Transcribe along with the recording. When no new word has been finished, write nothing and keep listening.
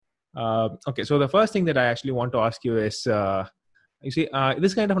Okay, so the first thing that I actually want to ask you is, you see,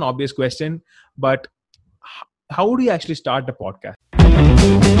 this is kind of an obvious question, but how do you actually start a podcast?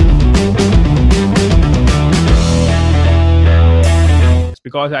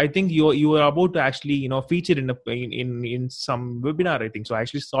 Because I think you were about to actually feature in some webinar, I think. So I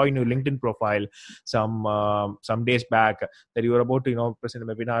actually saw in your LinkedIn profile some days back that you were about to present a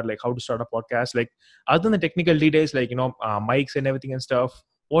webinar like how to start a podcast. Like other than the technical details like mics and everything and stuff,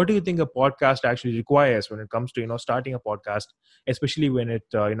 what do you think a podcast actually requires when it comes to starting a podcast, especially when it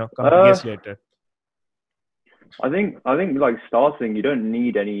comes to guest related? I think like starting, you don't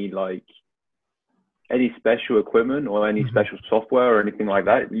need any special equipment or any special software or anything like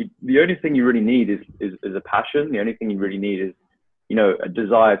that. The only thing you really need is a passion. The only thing you really need is a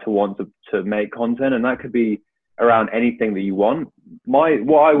desire to want to make content, and that could be around anything that you want. What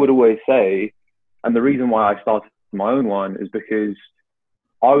I would always say, and the reason why I started my own one, is because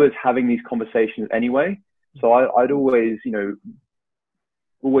I was having these conversations anyway. So I'd always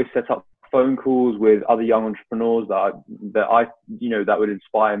set up phone calls with other young entrepreneurs that would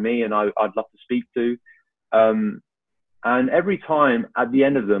inspire me and I'd love to speak to. And every time at the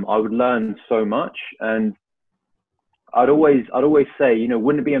end of them, I would learn so much. And I'd always say,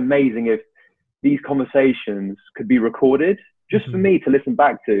 wouldn't it be amazing if these conversations could be recorded just for me to listen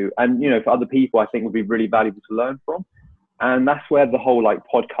back to? And, for other people, I think would be really valuable to learn from. And that's where the whole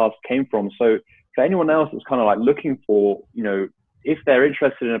podcast came from. So for anyone else that's kind of looking for, if they're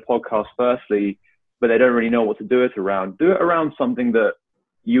interested in a podcast firstly, but they don't really know what to do it around something that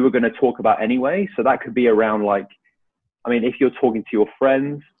you were going to talk about anyway. So that could be around if you're talking to your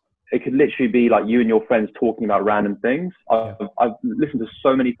friends, it could literally be like you and your friends talking about random things. I've listened to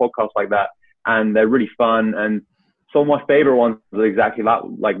so many podcasts like that, and they're really fun. And some of my favorite ones are exactly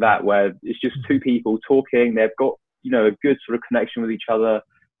like that, where it's just two people talking. They've got, a good sort of connection with each other,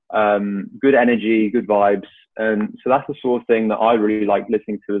 good energy, good vibes. And so that's the sort of thing that I really like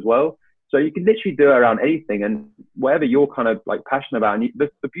listening to as well. So you can literally do it around anything and whatever you're kind of passionate about. And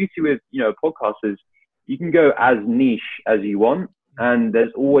the beauty with, a podcast is you can go as niche as you want. And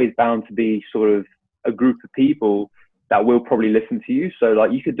there's always bound to be sort of a group of people that will probably listen to you. So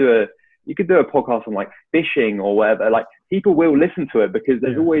you could do a podcast on fishing or whatever. People will listen to it because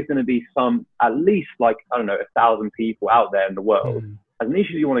there's always going to be at least 1,000 people out there in the world. As niche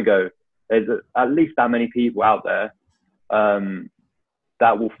as you want to go, there's at least that many people out there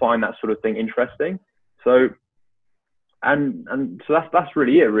that will find that sort of thing interesting. So, and so that's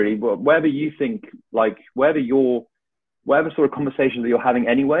really it, really. Wherever you think, whatever sort of conversation that you're having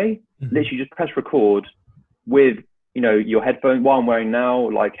anyway, literally just press record with, your headphones, what I'm wearing now,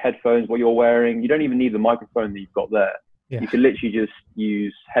 headphones, what you're wearing. You don't even need the microphone that you've got there. Yeah. You can literally just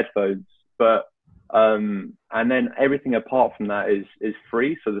use headphones, but, and then everything apart from that is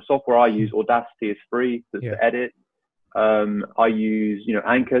free. So the software I use, Audacity, is free to edit. I use,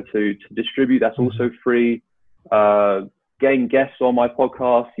 Anchor to distribute. That's also free. Getting guests on my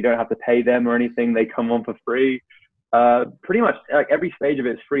podcast, you don't have to pay them or anything. They come on for free. Pretty much every stage of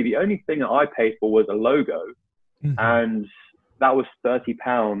it is free. The only thing that I paid for was a logo. And that was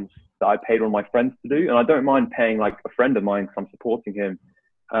 £30 that I paid one of my friends to do. And I don't mind paying a friend of mine because I'm supporting him.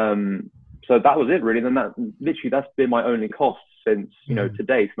 So that was it really. Then that's been my only cost since, to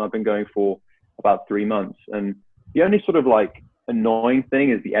date. And I've been going for about 3 months. And the only sort of annoying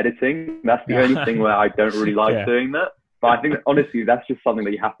thing is the editing. That's the only thing where I don't really like doing that. But I think honestly, that's just something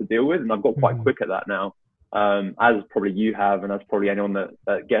that you have to deal with. And I've got quite quick at that now, as probably you have, and as probably anyone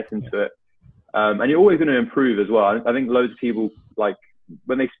that gets into it. And you're always going to improve as well. I think loads of people,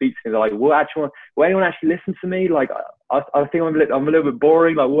 when they speak to me, they're like, will anyone actually listen to me? I think I'm a little bit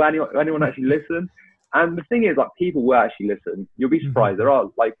boring. Will anyone actually listen? And the thing is, people will actually listen. You'll be surprised. There are,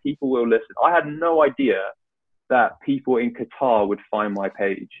 people will listen. I had no idea that people in Qatar would find my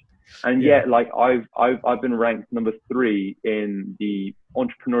page. And yet, I've been ranked number 3 in the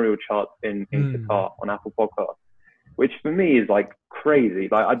entrepreneurial chart in Qatar on Apple Podcasts, which for me is crazy.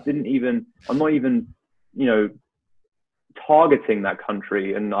 I'm not even, targeting that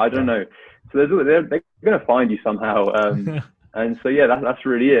country, and I don't know. So they're going to find you somehow. And so, that's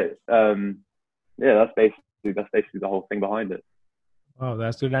really it. That's basically the whole thing behind it. Oh,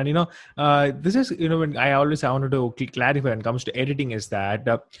 that's good. And, this is, when I wanted to clarify when it comes to editing is that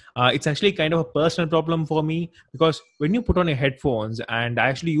it's actually kind of a personal problem for me, because when you put on your headphones, and I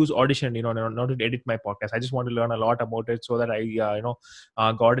actually use Audition, not to edit my podcast. I just want to learn a lot about it so that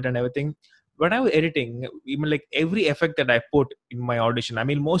I, got it and everything. When I was editing, even every effect that I put in my Audition,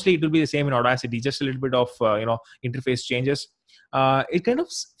 mostly it will be the same in Audacity, just a little bit of, interface changes. it kind of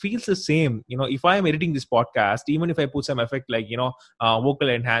feels the same. If I am editing this podcast, even if I put some effect like vocal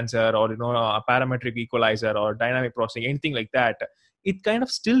enhancer or a parametric equalizer or dynamic processing, anything like that, it kind of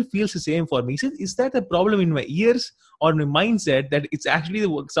still feels the same for me. Is that a problem in my ears or my mindset that it's actually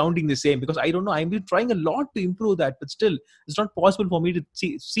sounding the same? Because I don't know, I've been trying a lot to improve that, but still it's not possible for me to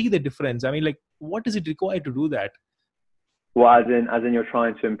see the difference. I mean, like, what is it required to do that? Well, as in you're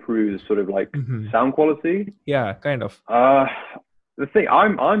trying to improve sort of like sound quality? Yeah, kind of. The thing,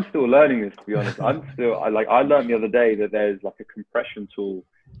 I'm still learning this, to be honest. I learned the other day that there's like a compression tool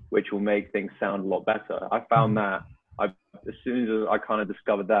which will make things sound a lot better. I found that as soon as I kind of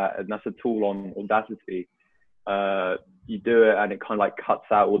discovered that, and that's a tool on Audacity. You do it and it kind of like cuts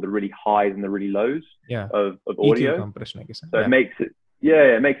out all the really highs and the really lows of audio. EQ compression, I guess. So it makes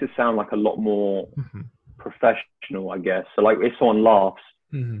it sound like a lot more professional, I guess. So like if someone laughs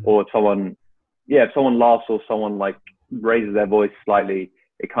or if someone laughs or someone like raises their voice slightly,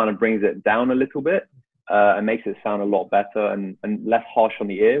 it kind of brings it down a little bit and makes it sound a lot better and less harsh on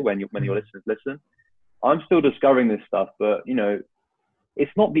the ear when your listeners listen. I'm still discovering this stuff, but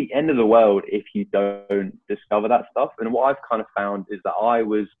it's not the end of the world if you don't discover that stuff. And what I've kind of found is that I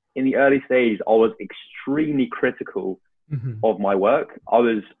was in the early stages, I was extremely critical of my work. I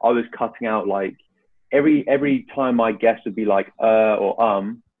was cutting out like every time my guest would be like or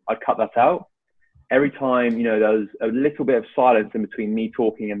I'd cut that out. Every time there was a little bit of silence in between me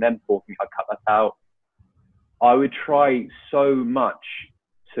talking and them talking, I'd cut that out. I would try so much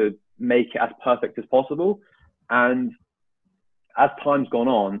to make it as perfect as possible. And as time's gone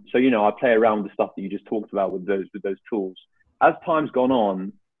on, so I play around with the stuff that you just talked about with those tools. As time's gone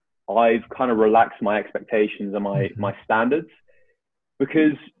on, I've kind of relaxed my expectations and my standards,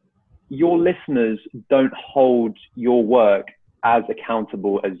 because your listeners don't hold your work as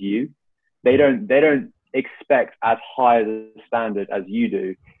accountable as you. They don't expect as high a standard as you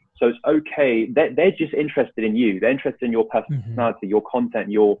do. So it's okay. They're just interested in you. They're interested in your personality, your content,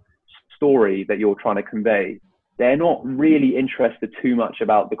 your story that you're trying to convey. They're not really interested too much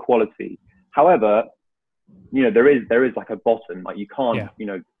about the quality. However, there is like a bottom. Like you can't,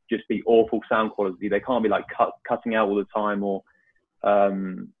 just be awful sound quality. They can't be like cutting out all the time or,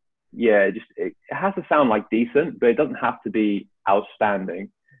 it has to sound like decent, but it doesn't have to be outstanding.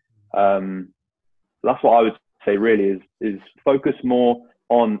 That's what I would say really is focus more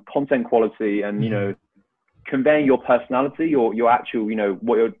on content quality and, conveying your personality, your actual,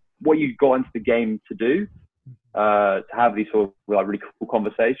 what you got into the game to do, to have these sort of like really cool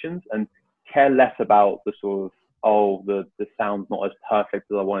conversations, and care less about the sort of, the sound's not as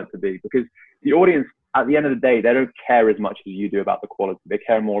perfect as I want it to be, because the audience at the end of the day, they don't care as much as you do about the quality. They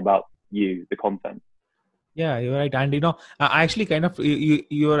care more about you, the content. Yeah, you're right. And, I actually kind of,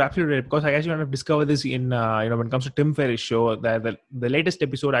 you're absolutely right, because I actually kind of discovered this in, when it comes to Tim Ferriss show, the latest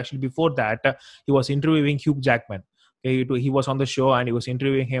episode, actually before that, he was interviewing Hugh Jackman. Okay, he was on the show and he was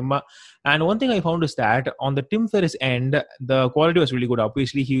interviewing him. And one thing I found is that on the Tim Ferriss end, the quality was really good.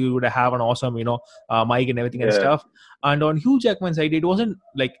 Obviously, he would have an awesome, mic and everything and stuff. And on Hugh Jackman's side, it wasn't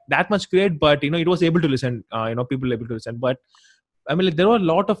like that much great, but, it was able to listen, people able to listen. But I mean, like, there were a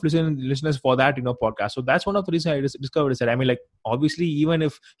lot of listeners for that, podcast. So that's one of the reasons I discovered is that, I mean, like, obviously, even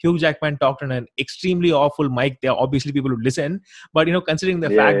if Hugh Jackman talked on an extremely awful mic, there are obviously people who listen. But, considering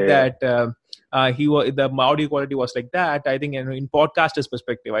the fact that the audio quality was like that, I think, in podcaster's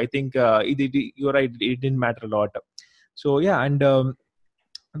perspective, I think you're right, it didn't matter a lot. So, yeah, and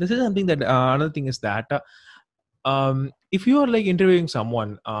this is something that, another thing is that if you are like interviewing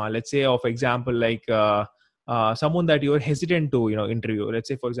someone, let's say, for example, like, someone that you're hesitant to, interview. Let's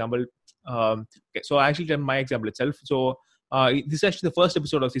say, for example, so I actually done my example itself. So this is actually the first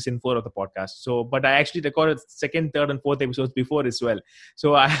episode of season 4 of the podcast. So, but I actually recorded second, third, and fourth episodes before as well.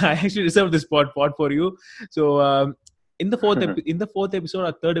 So I actually reserved this pod for you. So in the fourth episode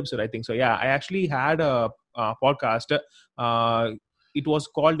or third episode, I think so. Yeah, I actually had a podcast. It was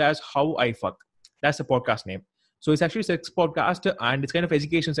called as How I Fuck. That's the podcast name. So it's actually a sex podcast, and it's kind of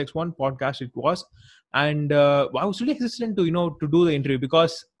education sex one podcast it was. And I was really hesitant to, to do the interview,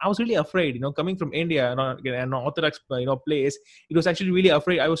 because I was really afraid, coming from India, an Orthodox, place, it was actually really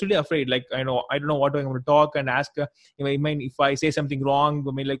afraid. I was really afraid, like, I don't know what I'm going to talk and ask, if I say something wrong,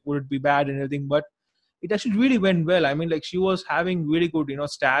 I mean, like, would it be bad and everything? But it actually really went well. I mean, like, she was having really good,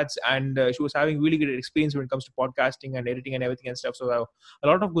 stats, and she was having really good experience when it comes to podcasting and editing and everything and stuff. So a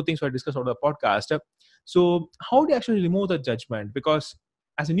lot of good things were discussed on the podcast. So how do you actually remove the judgment? Because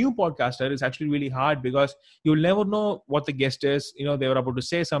as a new podcaster, it's actually really hard, because you'll never know what the guest is. They were about to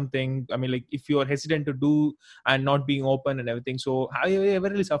say something. I mean, like, if you're hesitant to do and not being open and everything. So have you ever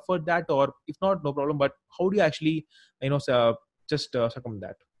really suffered that? Or if not, no problem. But how do you actually, just circumvent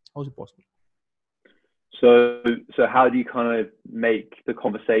that? How is it possible? So how do you kind of make the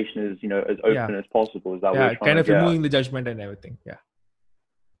conversation as open as possible? Is that what you're trying kind of to get removing the judgment and everything.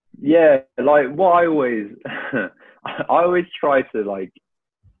 Yeah, like what I always I always try to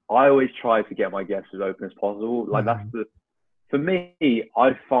get my guests as open as possible. Like for me,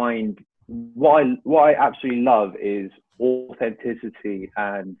 I find what I absolutely love is authenticity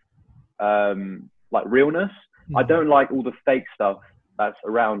and like realness. I don't like all the fake stuff that's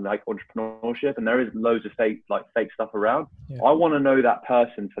around like entrepreneurship, and there is loads of fake stuff around. I want to know that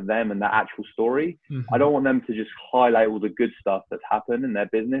person for them and that actual story. I don't want them to just highlight all the good stuff that's happened in their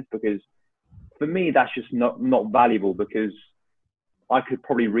business, because for me that's just not valuable, because I could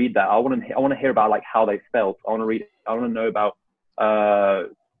probably read that. I want to hear about like how they felt. I want to know about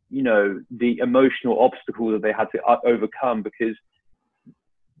the emotional obstacles that they had to overcome, because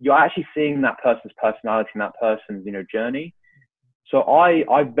you're actually seeing that person's personality and that person's journey. So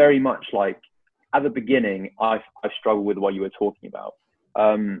I very much, like, at the beginning I struggled with what you were talking about.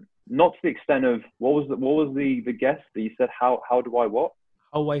 Not to the extent of what was the guess that you said, how do I what?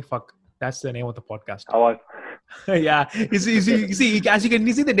 How I fuck. That's the name of the podcast. How I yeah. You see, as you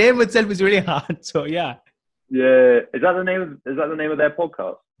can see, the name itself is really hard. So yeah. Yeah. Is that the name of their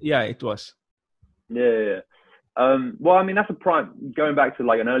podcast? Yeah, it was. Yeah. Well, I mean, that's going back to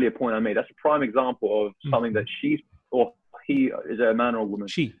like an earlier point I made, that's a prime example of something that he, is it a man or a woman?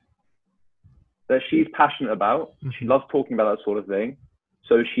 That she's passionate about. She loves talking about that sort of thing.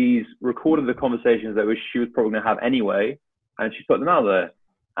 So she's recorded the conversations that she was probably going to have anyway, and she's put them out there.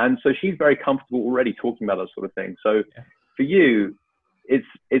 And so she's very comfortable already talking about that sort of thing. So for you, it's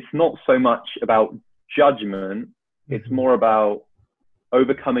not so much about judgment. It's more about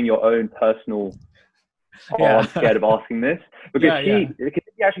overcoming your own personal, I'm scared of asking this. Because if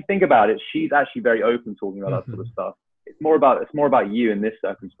you actually think about it, she's actually very open talking about that sort of stuff. It's more about you in this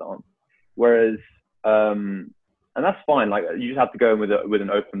circumstance. Whereas, and that's fine. Like, you just have to go in with an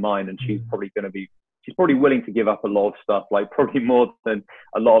open mind, and she's probably willing to give up a lot of stuff, like probably more than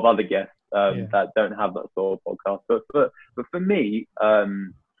a lot of other guests that don't have that sort of podcast. But for me, for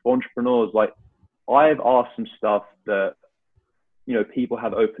entrepreneurs, like, I've asked some stuff that people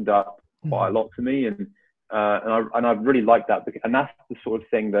have opened up quite a lot to me, and I really like that, and that's the sort of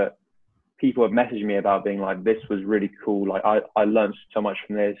thing that people have messaged me about, being like, this was really cool. Like, I learned so much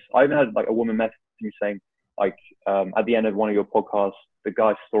from this. I even had like a woman message me saying, like, at the end of one of your podcasts, the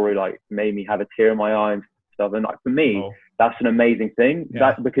guy's story like made me have a tear in my eye and stuff. And like, for me, that's an amazing thing.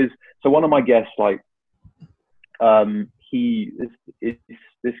 So one of my guests, like,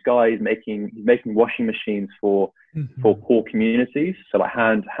 this guy is making washing machines for poor communities. So like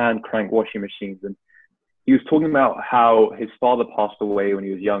hand crank washing machines. And he was talking about how his father passed away when he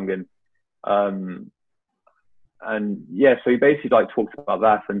was young, so he basically like talked about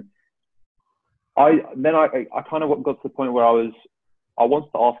that. And I kind of got to the point where I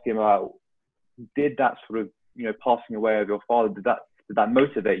wanted to ask him about, did that sort of passing away of your father, did that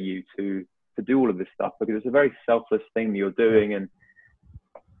motivate you to do all of this stuff? Because it's a very selfless thing that you're doing, and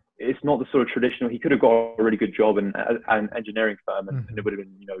it's not the sort of traditional. He could have got a really good job in an engineering firm, and it would have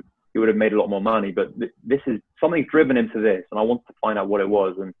been, he would have made a lot more money. But this is something driven into this, and I wanted to find out what it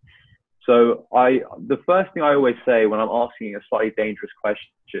was. And so the first thing I always say when I'm asking a slightly dangerous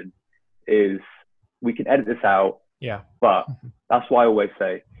question is, we can edit this out, but that's what I always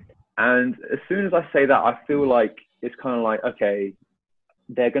say. And as soon as I say that, I feel like it's kind of like, okay,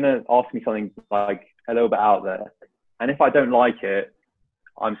 they're going to ask me something like a little bit out there. And if I don't like it,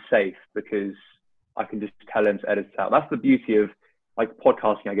 I'm safe, because I can just tell them to edit it out. That's the beauty of like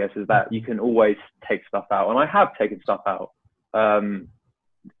podcasting, I guess, is that you can always take stuff out. And I have taken stuff out.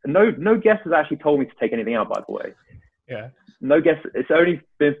 No guest has actually told me to take anything out, by the way. No guest. It's only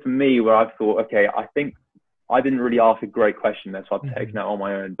been for me where I've thought, okay, I think I didn't really ask a great question there, so I've taken it on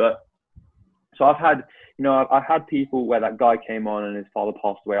my own. But so I've had people where that guy came on and his father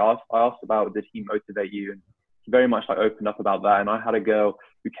passed away. I asked about, did he motivate you? And he very much like opened up about that. And I had a girl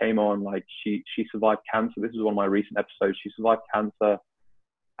who came on, like, she survived cancer. This is one of my recent episodes. She survived cancer,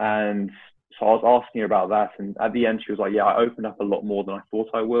 and so I was asking her about that. And at the end, she was like, yeah, I opened up a lot more than I thought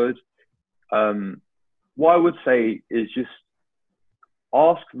I would. What I would say is just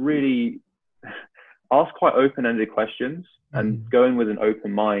ask quite open-ended questions and go in with an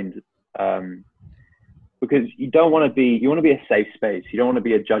open mind, because you want to be a safe space. You don't want to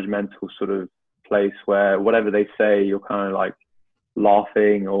be a judgmental sort of place where whatever they say, you're kind of like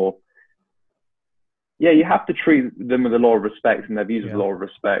laughing, or you have to treat them with a lot of respect and their views with a lot of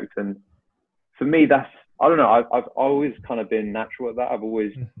respect. And for me, I don't know, I've always kind of been natural at that. I've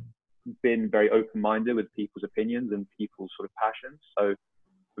always been very open-minded with people's opinions and people's sort of passions. So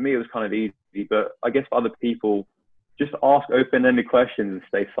for me, it was kind of easy. But I guess for other people, just ask open-ended questions and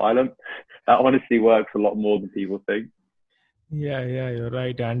stay silent. That honestly works a lot more than people think. Yeah, you're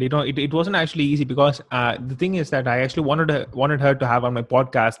right. And it wasn't actually easy because the thing is that I actually wanted her to have on my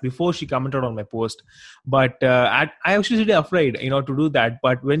podcast before she commented on my post. But I actually really afraid, to do that.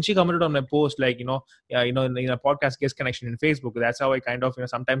 But when she commented on my post, like, in a podcast guest connection in Facebook, that's how I kind of,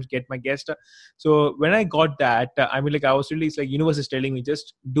 sometimes get my guest. So when I got that, I was really, it's like universe is telling me,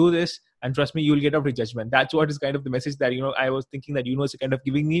 just do this and trust me, you'll get out of judgment. That's what is kind of the message that, I was thinking that universe is kind of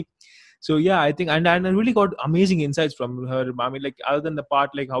giving me. So yeah, I think, and I really got amazing insights from her. I mean, like, other than the part,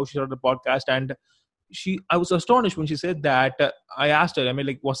 like how she started the podcast, and I was astonished when she said that. I asked her, I mean,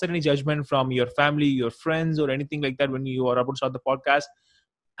 like, was there any judgment from your family, your friends, or anything like that when you were about to start the podcast?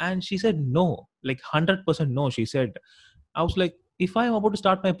 And she said no, like 100% no. She said, I was like, if I'm about to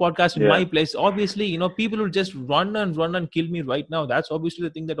start my podcast in my place, obviously, people will just run and kill me right now. That's obviously the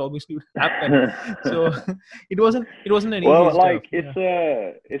thing that obviously would happen. So it wasn't an easy like stuff.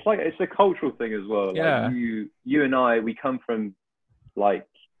 It's a cultural thing as well. Yeah. Like you and I, we come from like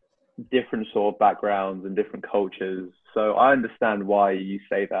different sort of backgrounds and different cultures. So I understand why you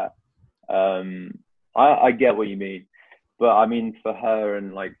say that. I get what you mean, but I mean, for her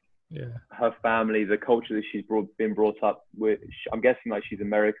and like, her family, the culture that she's been brought up with, I'm guessing like she's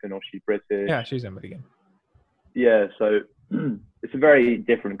American or she's British. Yeah, she's American. Yeah, so it's a very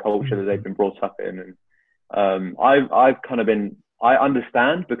different culture that they've been brought up in, and I've kind of been, I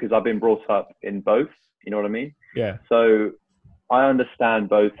understand because I've been brought up in both. You know what I mean? Yeah. So I understand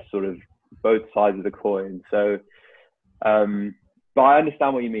both sides of the coin. So, but I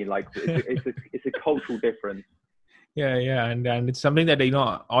understand what you mean. Like it's a cultural difference. Yeah, and it's something that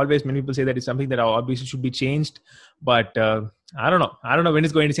always many people say that it's something that obviously should be changed, but I don't know when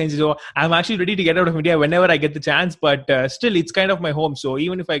it's going to change. So I'm actually ready to get out of India whenever I get the chance, but still it's kind of my home. So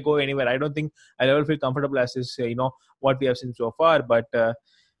even if I go anywhere, I don't think I'll ever feel comfortable as is what we have seen so far. But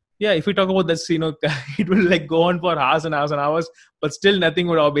yeah, if we talk about this, it will like go on for hours and hours and hours, but still nothing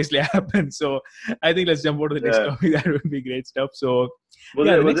would obviously happen. So I think let's jump over to the next topic. That would be great stuff. So was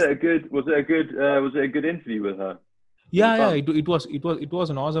it a good interview with her? Yeah, it was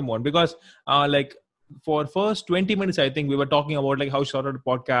an awesome one because like for first 20 minutes, I think we were talking about like how she started the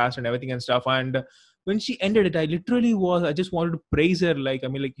podcast and everything and stuff. And when she ended it, I just wanted to praise her. Like, I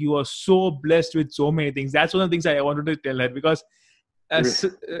mean, like, you are so blessed with so many things. That's one of the things I wanted to tell her because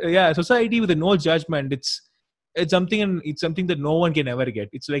society with no judgment, it's something that no one can ever get.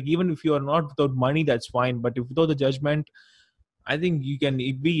 It's like, even if you are not without money, that's fine. But if without the judgment, I think you can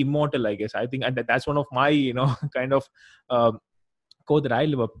be immortal, I guess. I think, and that's one of my, kind of code that I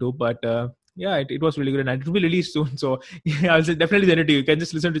live up to. But yeah, it was really good, and it will be released soon. So yeah, I'll definitely send it to you. You can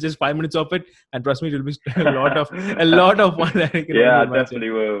just listen to just 5 minutes of it, and trust me, it will be a lot of fun. That I can I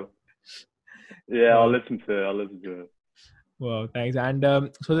definitely will. Yeah, I'll listen to it. Wow, thanks. And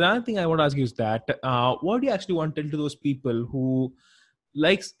so the other thing I want to ask you is that what do you actually want to tell to those people who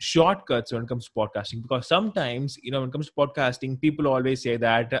likes shortcuts when it comes to podcasting? Because sometimes, when it comes to podcasting, people always say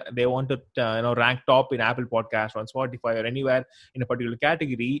that they want to, rank top in Apple Podcast or on Spotify or anywhere in a particular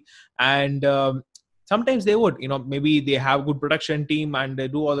category. And sometimes they would, maybe they have good production team and they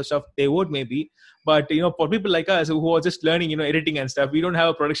do all the stuff. They would maybe, but for people like us who are just learning, editing and stuff, we don't have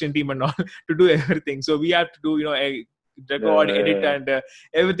a production team and all to do everything. So we have to do, record, edit, and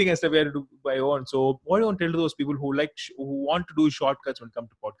everything and stuff we have to do by own. So what do you want to tell to those people who want to do shortcuts when it comes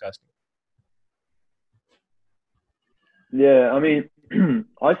to podcasting? Yeah, I mean,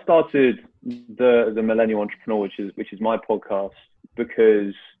 I started the Millennial Entrepreneur, which is my podcast,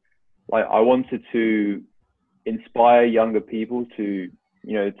 because like I wanted to inspire younger people to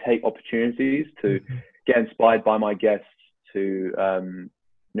take opportunities, to get inspired by my guests, to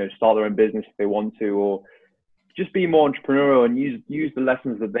start their own business if they want to, or just be more entrepreneurial and use the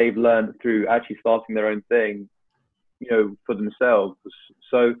lessons that they've learned through actually starting their own thing, for themselves.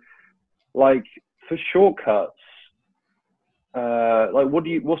 So like for shortcuts, like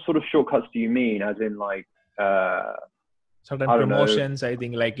what sort of shortcuts do you mean? As in like, certain promotions, I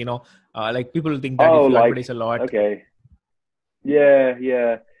think, like, like people think that if you advertise a lot. Okay.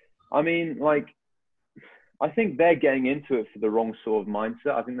 Yeah. I mean, like, I think they're getting into it for the wrong sort of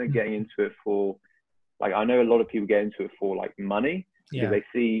mindset. I think they're getting into it for, like, I know a lot of people get into it for like money, because they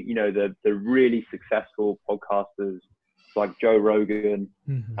see, the really successful podcasters like Joe Rogan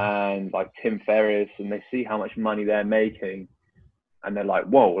and like Tim Ferriss, and they see how much money they're making, and they're like,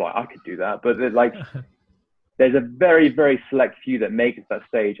 whoa, like I could do that. But they're like, there's a very, very select few that make it to that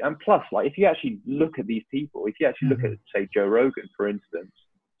stage. And plus, like, if you actually look at these people, if you actually look at, say, Joe Rogan, for instance,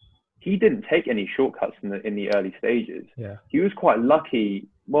 he didn't take any shortcuts in the early stages. Yeah. He was quite lucky.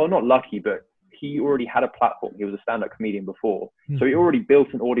 Well, not lucky, but he already had a platform. He was a stand-up comedian before. Mm-hmm. So he already built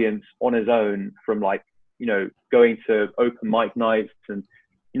an audience on his own from like, you know, going to open mic nights and,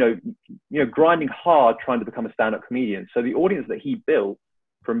 you know, grinding hard trying to become a stand-up comedian. So the audience that he built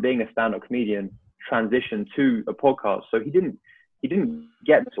from being a stand-up comedian transitioned to a podcast. So he didn't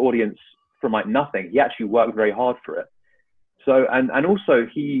get this audience from like nothing. He actually worked very hard for it. So, and also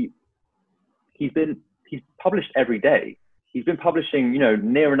he's published every day. He's been publishing, you know,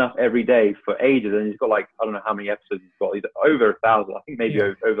 near enough every day for ages. And he's got like, I don't know how many episodes he's got. He's over 1,000. I think maybe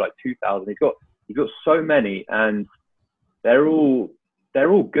over like 2,000. He's got so many, and they're all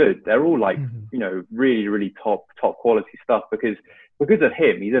good. They're all like, you know, really, really top quality stuff because of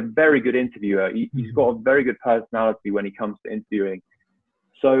him. He's a very good interviewer. He's got a very good personality when he comes to interviewing.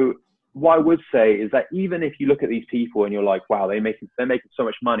 So what I would say is that even if you look at these people and you're like, wow, they're making so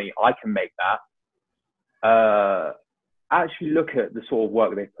much money, I can make that. Actually look at the sort of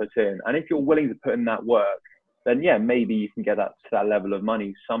work they've put in. And if you're willing to put in that work, then yeah, maybe you can get to that level of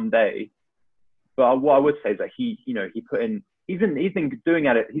money someday. But what I would say is that he's been doing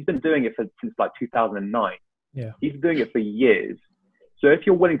it since like 2009. Yeah. He's been doing it for years. So if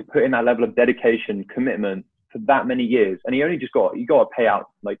you're willing to put in that level of dedication, commitment for that many years, and he got a payout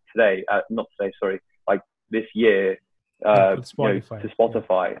like like this year, to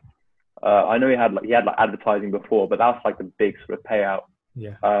Spotify. I know he had like advertising before, but that's like the big sort of payout.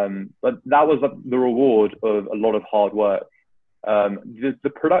 Yeah. But that was the reward of a lot of hard work.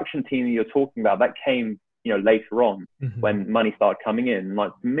 The production team that you're talking about, that came, you know, later on when money started coming in.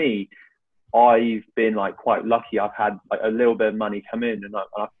 Like for me, I've been like quite lucky. I've had like a little bit of money come in, and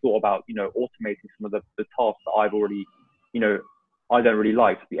I've thought about, you know, automating some of the tasks that I've already, you know, I don't really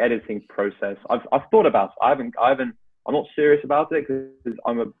like. The editing process, I've thought about it. I'm not serious about it because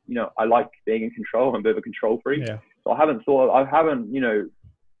I like being in control. I'm a bit of a control freak. Yeah. So I haven't, you know,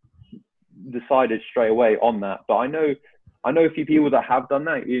 decided straight away on that. But I know a few people that have done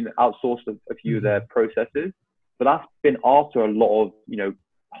that, you know, outsourced a few of their processes, but that's been after a lot of, you know,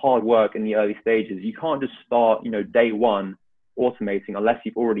 hard work in the early stages. You can't just start, you know, day one automating unless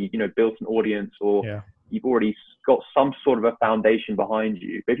you've already, you know, built an audience or you've already got some sort of a foundation behind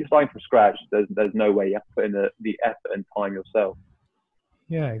you. But if you're starting from scratch, there's no way. You have to put in the effort and time yourself.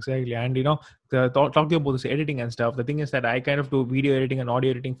 Yeah, exactly. And, you know, talking about this editing and stuff, the thing is that I kind of do video editing and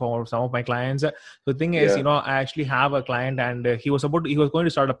audio editing for some of my clients. So the thing is, you know, I actually have a client, and he was going to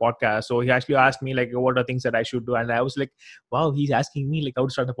start a podcast. So he actually asked me like, what are things that I should do? And I was like, wow, he's asking me like how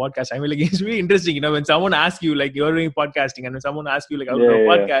to start a podcast. I mean, like, it's really interesting, you know, when someone asks you like you're doing podcasting, and when someone asks you like how to do a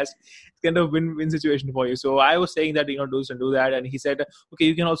podcast, it's kind of win-win situation for you. So I was saying that, you know, do this and do that. And he said, okay,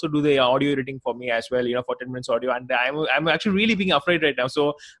 you can also do the audio editing for me as well, you know, for 10 minutes audio. And I'm actually really being afraid right now. So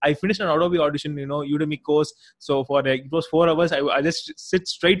I finished an Adobe Audition, you know, Udemy course. So it was 4 hours. I just sit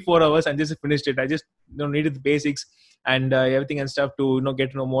straight 4 hours and just finished it. I just, you know, needed the basics and everything and stuff to, you know,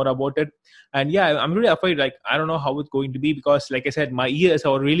 get to know more about it. And yeah, I'm really afraid. Like, I don't know how it's going to be because, like I said, my ears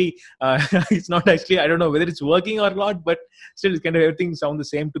are really, it's not actually, I don't know whether it's working or not, but still it's kind of everything sounds the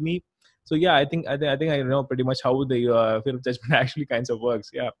same to me. So yeah, I think I know pretty much how the fear of judgment actually kinds of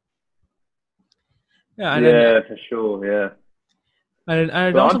works. Yeah. Yeah, for sure. Yeah. And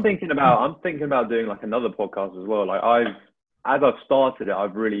I'm thinking about doing like another podcast as well. Like as I've started it,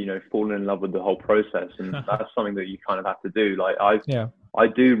 I've really, you know, fallen in love with the whole process, and that's something that you kind of have to do. Like I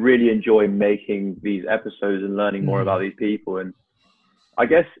do really enjoy making these episodes and learning more about these people. And I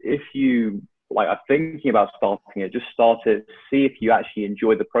guess if you like are thinking about starting it, just start it, see if you actually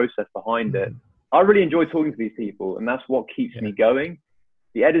enjoy the process behind it. I really enjoy talking to these people, and that's what keeps me going.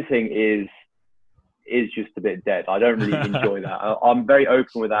 The editing is just a bit dead. I don't really enjoy that. I'm very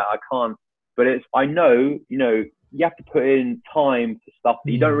open with that. I can't, but I know, you know, you have to put in time for stuff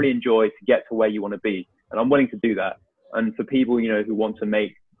that you don't really enjoy to get to where you want to be. And I'm willing to do that. And for people, you know, who want to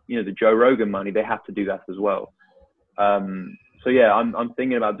make, you know, the Joe Rogan money, they have to do that as well. So yeah, I'm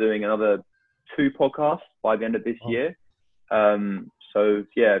thinking about doing another 2 podcasts by the end of this year. So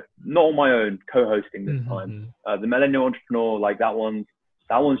yeah, not on my own, co-hosting this time. The Millennial Entrepreneur, like that one's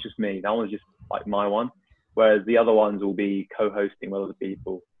just me. That one's just like my one, whereas the other ones will be co-hosting with other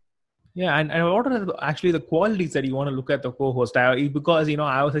people. Yeah, and what are actually the qualities that you want to look at the co-host? Because, you know,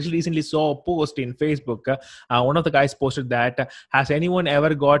 I was actually recently saw a post in Facebook. One of the guys posted that, has anyone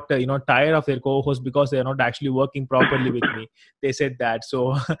ever got, you know, tired of their co-host because they're not actually working properly with me? They said that.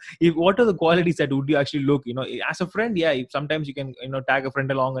 So what are the qualities that would you actually look, you know, as a friend? Yeah, sometimes you can, you know, tag a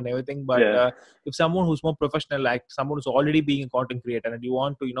friend along and everything. But if someone who's more professional, like someone who's already being a content creator and you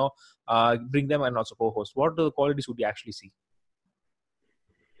want to, you know, bring them and also co-host, what are the qualities would you actually see?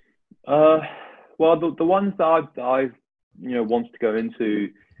 Well, the ones that I've wanted to go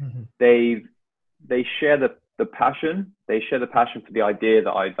into, Mm-hmm. they share the passion. They share the passion for the idea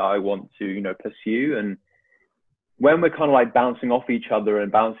that I want to pursue. And when we're kind of like bouncing off each other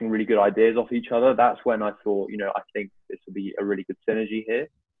and bouncing really good ideas off each other, that's when I thought, I think this would be a really good synergy here.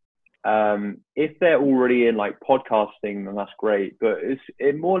 If they're already in like podcasting, then that's great. But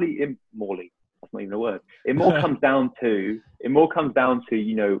it morely, that's not even a word. It more comes down to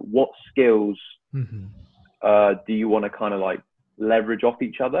what skills Mm-hmm. do you want to kind of like leverage off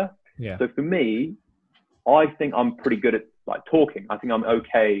each other. Yeah. So for me, I think I'm pretty good at like talking. I think I'm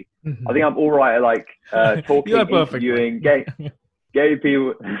okay. Mm-hmm. I think I'm all right at like talking, You are perfect, interviewing, getting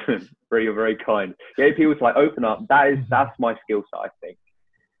people. You're very kind. Getting people to like open up. That's my skill set, I think.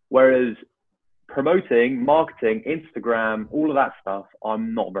 Whereas promoting, marketing, Instagram, all of that stuff,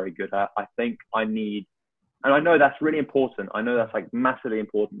 I'm not very good at. I think I need, and I know that's really important. I know that's like massively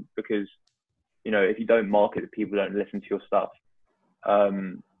important because, if you don't market it, people don't listen to your stuff.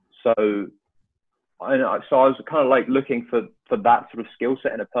 So I was kind of like looking for that sort of skill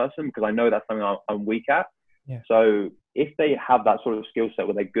set in a person because I know that's something I'm weak at. Yeah. So if they have that sort of skill set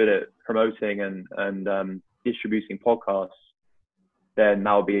where they're good at promoting and distributing podcasts, then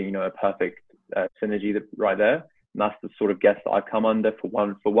that'll be a perfect synergy right there. And that's the sort of guest that I've come under for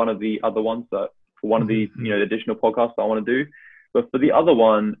one of the other ones of the additional podcasts that I want to do. But for the other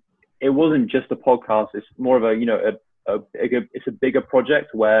one, it wasn't just a podcast. It's more of it's a bigger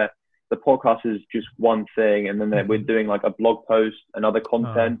project where the podcast is just one thing, and then we're doing like a blog post and other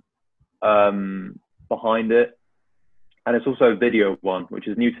content behind it. And it's also a video one, which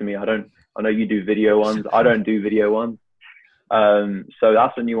is new to me. I know you do video ones. I don't do video ones. So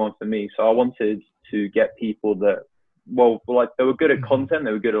that's a new one for me. So I wanted to get people that, they were good at content.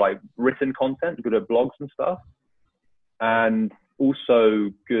 They were good at like written content, good at blogs and stuff. And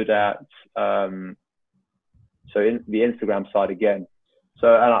also good at, in the Instagram side again.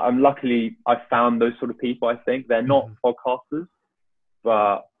 So, and I'm luckily, I found those sort of people. I think they're not podcasters,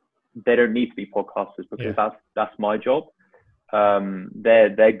 but they don't need to be podcasters because that's my job.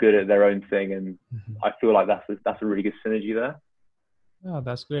 They're good at their own thing, and I feel like that's a really good synergy there. Oh,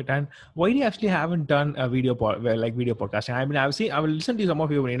 that's great. And why do you actually haven't done a video podcasting? I mean, I will listen to some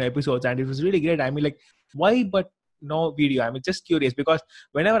of your episodes, and it was really great. I mean, like, why but no video? I'm just curious because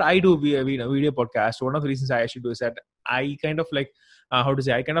whenever I do video podcast, one of the reasons I actually do is that I kind of like I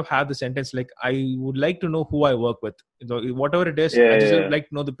kind of have the sentence like I would like to know who I work with, whatever it is. I just like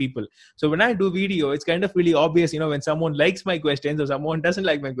to know the people. So when I do video, it's kind of really obvious, when someone likes my questions or someone doesn't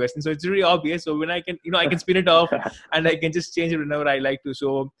like my questions. So it's really obvious. So when I can, I can spin it off and I can just change it whenever I like to.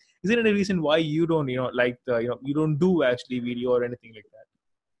 So is there any reason why you don't, you don't do actually video or anything like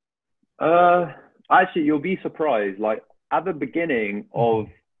that? Actually, you'll be surprised. Like at the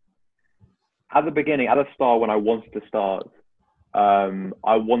start when I wanted to start,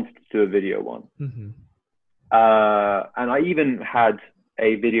 I wanted to do a video one. And I even had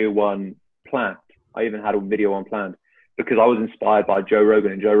a video one planned. Because I was inspired by Joe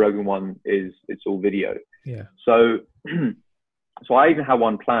Rogan, and Joe Rogan one it's all video. Yeah. So I even had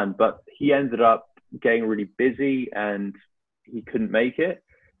one planned, but he ended up getting really busy and he couldn't make it.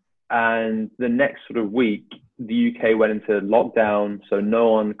 And the next sort of week, the UK went into lockdown, so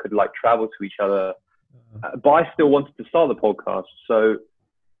no one could like travel to each other. But I still wanted to start the podcast, so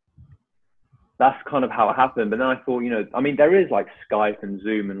that's kind of how it happened. But then I thought, I mean, there is like Skype and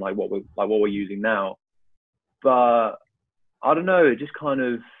Zoom and like what we're using now, but I don't know. It kind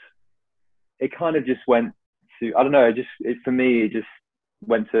of just went to, I don't know. For me, it just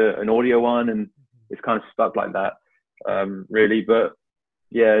went to an audio one, and it's kind of stuck like that, really. But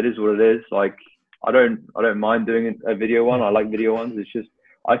yeah, it is what it is. Like, I don't mind doing a video one. I like video ones. It's just,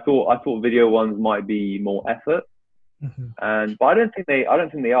 I thought video ones might be more effort. But I don't think they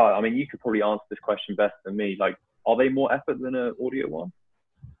are. I mean, you could probably answer this question better than me. Like, are they more effort than an audio one?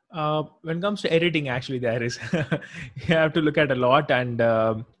 When it comes to editing, actually, there is, you have to look at a lot. And,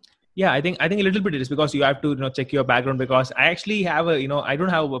 yeah, I think a little bit it is because you have to check your background, because I actually have I don't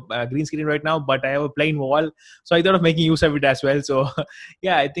have a green screen right now, but I have a plain wall, so I thought of making use of it as well. So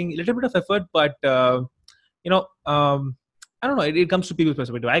yeah, I think a little bit of effort, but I don't know, it comes to people's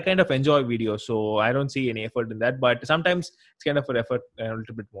perspective. I kind of enjoy video, so I don't see any effort in that, but sometimes it's kind of an effort a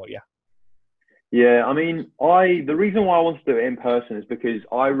little bit more. Yeah, I mean, the reason why I want to do it in person is because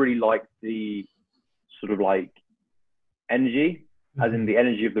I really like the sort of like energy, as in the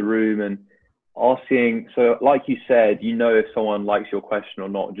energy of the room, and asking. So like you said, if someone likes your question or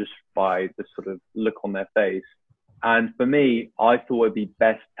not just by the sort of look on their face. And for me, I thought it'd be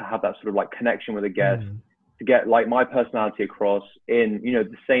best to have that sort of like connection with a guest, to get like my personality across in, you know,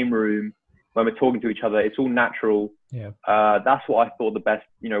 the same room when we're talking to each other. It's all natural. Yeah. That's what I thought the best,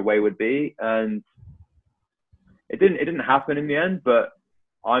 you know, way would be. And it didn't happen in the end, but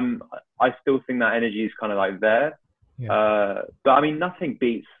I still think that energy is kind of like there. Yeah. But I mean, nothing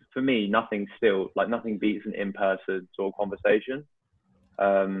beats an in-person sort of conversation.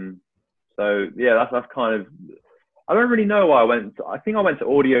 So yeah, that's kind of, I don't really know why I think I went to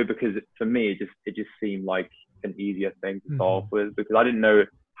audio because for me, it just seemed like an easier thing to start off with, because I didn't know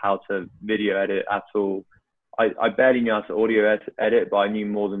how to video edit at all. I barely knew how to audio edit, but I knew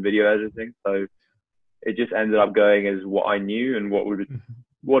more than video editing. So it just ended up going as what I knew and what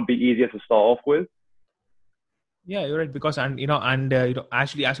would be easier to start off with. Yeah, you're right. Because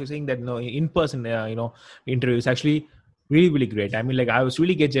actually, as you're saying that, in person, interviews actually really, really great. I mean, like, I was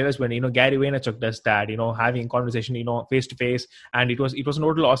really get jealous when, Gary Vaynerchuk does that, having conversation, face to face, and it was a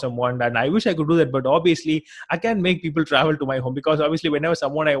total awesome one. And I wish I could do that, but obviously I can't make people travel to my home, because obviously whenever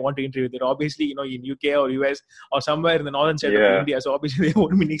someone I want to interview, they're obviously, in UK or US or somewhere in the northern side of India. So obviously they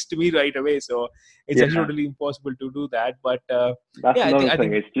won't be next to me right away. So it's actually totally impossible to do that. But that's another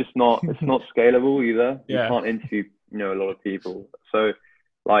thing. It's just not, it's not scalable either. You Yeah. can't interview, a lot of people. So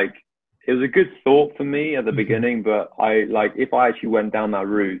like, it was a good thought for me at the beginning, but if I actually went down that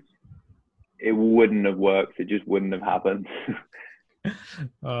route, it wouldn't have worked. It just wouldn't have happened.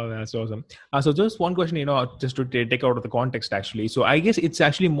 Oh, that's awesome. So just one question, just to take out of the context, actually. So I guess it's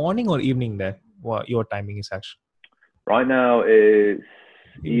actually morning or evening there. What your timing is actually? Right now it's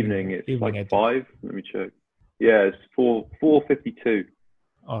evening. It's evening, like 5. Let me check. Yeah, it's 4:52.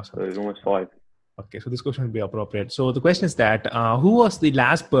 Awesome. So it's almost 5. Okay, so this question will be appropriate. So the question is that, who was the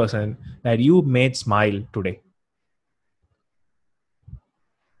last person that you made smile today?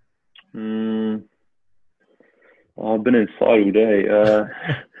 I've been inside all day.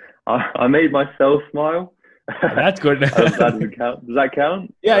 I made myself smile. That's good. That doesn't count. Does that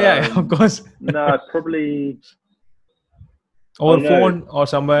count? Yeah, of course. No, probably over phone or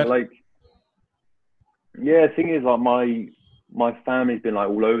somewhere. Like, yeah, the thing is, like, my family's been like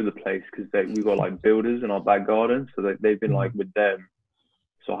all over the place because we've got like builders in our back garden, so they've been like with them.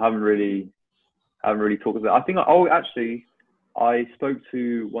 So I haven't really talked about it. I think I spoke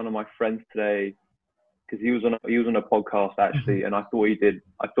to one of my friends today because he was on a podcast actually, and I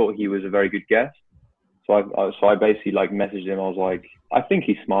thought he was a very good guest. So I basically like messaged him. I was like, I think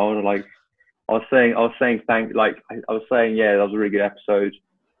he smiled. Like I was saying, yeah, that was a really good episode.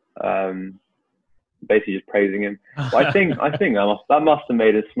 Basically just praising him. But I think that must have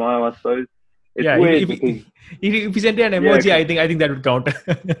made us smile, I suppose. It's weird because if he sent an emoji, I think that would count.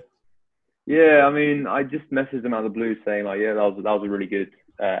 Yeah, I mean, I just messaged him out of the blue saying like, yeah, that was a really good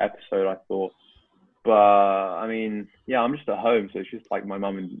episode, I thought. But I mean, yeah, I'm just at home, so it's just like my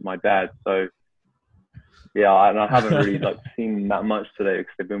mum and my dad. So yeah, and I haven't really like seen that much today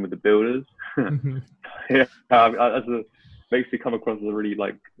because they've been with the builders. Yeah, makes me come across as a really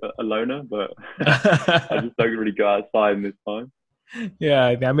like a loner, but I just don't really go outside in this time. Yeah,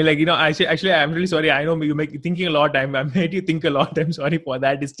 I mean, like, actually, I'm really sorry. I know you make thinking a lot. I made you think a lot. I'm sorry for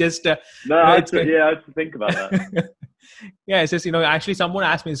that. It's just I had to think about that. Yeah, it's just, actually someone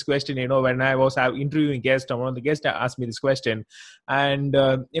asked me this question, when I was interviewing guests, or one of the guests asked me this question, and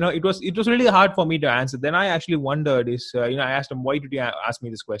it was really hard for me to answer. Then I actually wondered I asked him, why did you ask me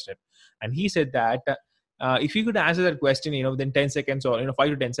this question? And he said that if you could answer that question, within 10 seconds or 5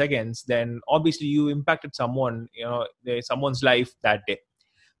 to 10 seconds, then obviously you impacted someone, someone's life that day.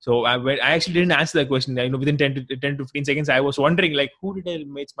 So I actually didn't answer that question. Within 10 to 15 seconds, I was wondering, like, who did I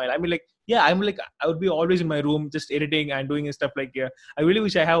make smile? I mean, like, yeah, I would be always in my room just editing and doing stuff like, I really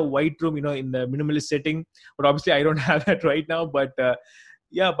wish I have a white room, in the minimalist setting, but obviously I don't have that right now. But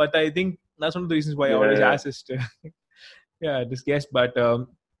but I think that's one of the reasons why I always ask this this guest. But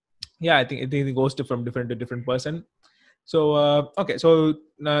yeah, I think it goes from different to different person. So okay, so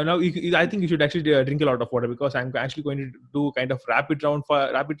now I think you should actually drink a lot of water, because I'm actually going to do kind of rapid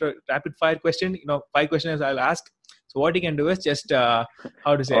fire question. 5 questions I'll ask. So what you can do is just how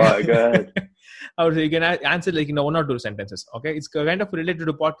to say. All right, go ahead. How to say, you can answer like 1 or 2 sentences. Okay, it's kind of related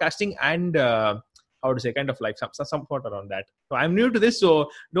to podcasting and how to say, kind of like some thought around that. So I'm new to this, so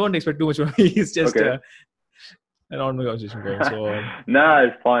don't expect too much from me. It's just an normal conversation going. So nah,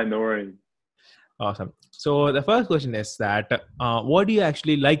 it's fine. Don't worry. Awesome. So the first question is that what do you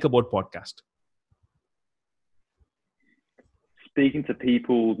actually like about podcast? Speaking to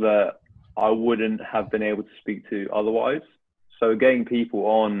people that I wouldn't have been able to speak to otherwise. So getting people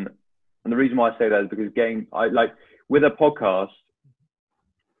on, and the reason why I say that is because with a podcast,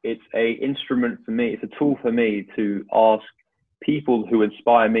 it's a instrument for me. It's a tool for me to ask people who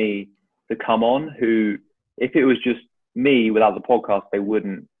inspire me to come on, who if it was just me without the podcast, they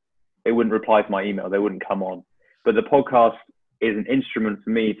wouldn't reply to my email. They wouldn't come on. But the podcast is an instrument for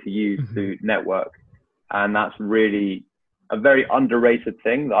me to use to network. And that's really a very underrated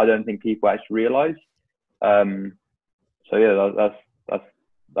thing that I don't think people actually realize. So yeah,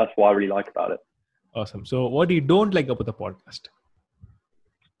 that's what I really like about it. Awesome. So what do you don't like about the podcast?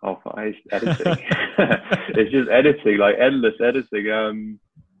 Oh, it's editing. It's just editing, like endless editing.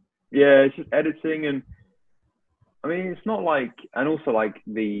 Yeah, it's just editing, and I mean, it's not like, and also like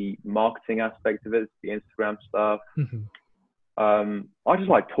the marketing aspect of it, the Instagram stuff. I just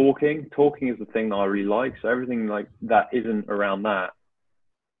like talking. Talking is the thing that I really like. So everything like that isn't around that,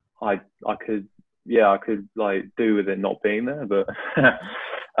 I could like do with it not being there. But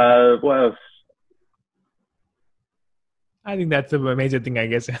what else? I think that's a major thing, I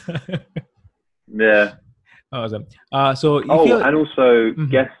guess. Yeah. Awesome. So and also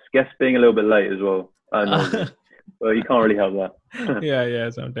guests being a little bit late as well. Well, you can't really help that. yeah,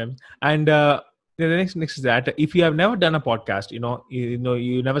 sometimes. And the next is that if you have never done a podcast,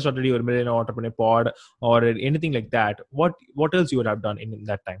 you never started your Millionaire Entrepreneur Pod or anything like that, what else you would have done in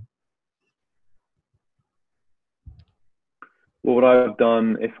that time? What would I have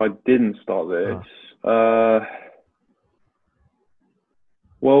done if I didn't start this?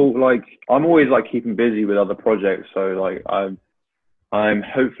 Well, like I'm always like keeping busy with other projects, so like I'm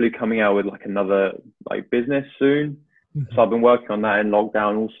hopefully coming out with like another like business soon. So I've been working on that in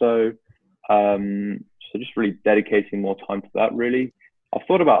lockdown also. So just really dedicating more time to that really. I've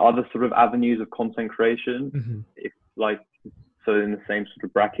thought about other sort of avenues of content creation, if like, so in the same sort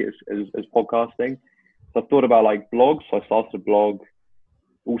of bracket as podcasting. So I've thought about like blogs. So I started a blog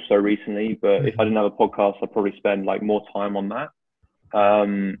also recently, but if I didn't have a podcast, I'd probably spend like more time on that.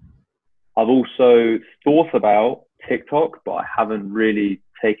 I've also thought about TikTok, but I haven't really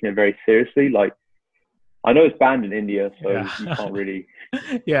taken it very seriously. Like, I know it's banned in India, so you can't really,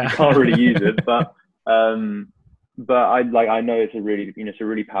 you can't really use it. But I know it's a really, it's a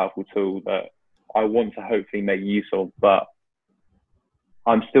really powerful tool that I want to hopefully make use of. But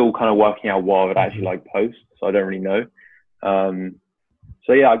I'm still kind of working out what I would actually like post, so I don't really know.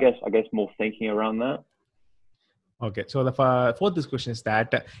 So yeah, I guess more thinking around that. Okay, so the fourth question is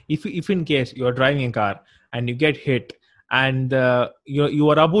that if in case you're driving a car and you get hit and you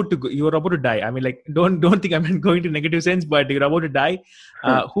are about to die. I mean, like don't think I'm going to negative sense, but you're about to die.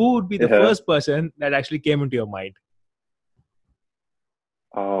 Who would be the first person that actually came into your mind?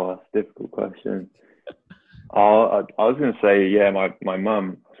 Oh, that's a difficult question. I was going to say, my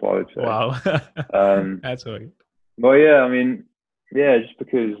mum. That's what I would say. Wow, that's right. Well, yeah, I mean, yeah, just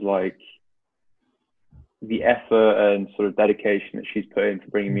because like the effort and sort of dedication that she's put into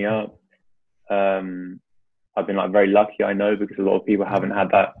bringing me up. I've been like very lucky, I know, because a lot of people haven't had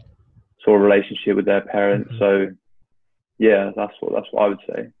that sort of relationship with their parents. So yeah, that's what I would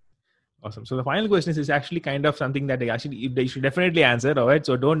say. Awesome. So the final question is actually kind of something that they should definitely answer. All right.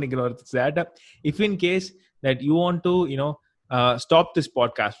 So don't ignore that. If in case that you want to, stop this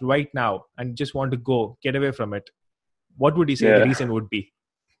podcast right now and just want to get away from it, what would you say the reason would be?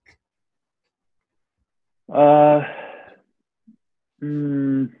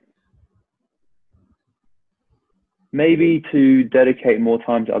 Maybe to dedicate more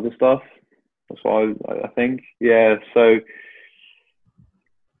time to other stuff. That's what I think. Yeah. So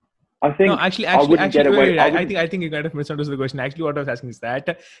I think I wouldn't get away. I think you kind of misunderstood the question. Actually, what I was asking is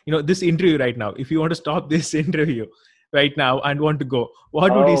that this interview right now. If you want to stop this interview right now and want to go,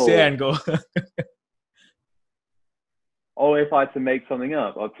 what would you say and go? If I had to make something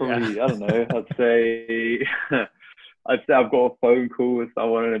up, I'd probably I don't know. I'd say I've got a phone call with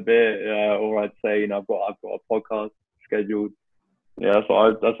someone in a bit, or I'd say I've got a podcast scheduled. Yeah, that's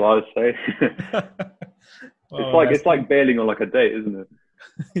what I would say. It's like bailing on like a date, isn't it?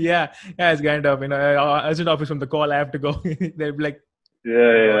 yeah, it's kind of as an office from the call I have to go. They'll be like,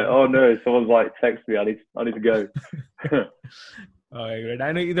 yeah. Oh no, someone's like text me. I need to go. All right, great.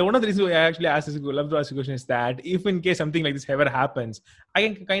 I know one of the reasons why I actually love to ask this question is that if in case something like this ever happens, I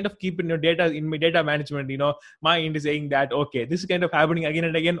can kind of keep in my data management, mind is saying that, okay, this is kind of happening again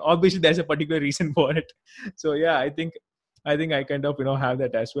and again. Obviously, there's a particular reason for it. So yeah, I think I kind of, have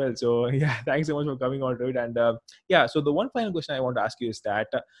that as well. So yeah, thanks so much for coming on to it. And so the one final question I want to ask you is that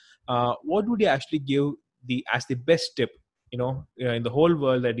what would you actually give as the best tip, in the whole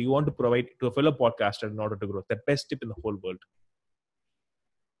world that you want to provide to a fellow podcaster in order to grow? The best tip in the whole world.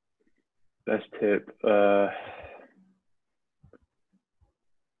 Best tip,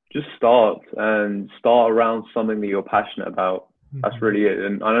 just start around something that you're passionate about. That's really it.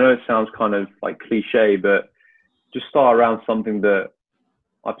 And I know it sounds kind of like cliche, but just start around something that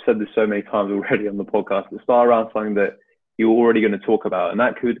I've said this so many times already on the podcast, but start around something that you're already going to talk about. And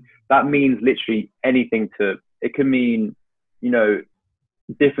that means literally anything it can mean,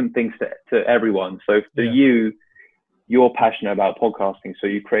 different things to everyone. So for you, you're passionate about podcasting. So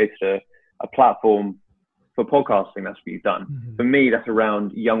you created a platform for podcasting. That's what you've done. Mm-hmm. For me, that's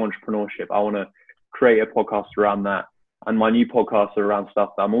around young entrepreneurship. I want to create a podcast around that. And my new podcasts are around stuff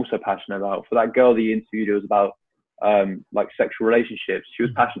that I'm also passionate about. For that girl that you interviewed, it was about like sexual relationships. She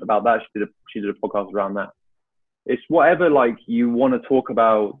was passionate about that. She did a podcast around that. It's whatever like you want to talk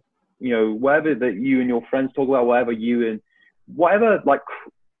about, whatever that you and your friends talk about, whatever like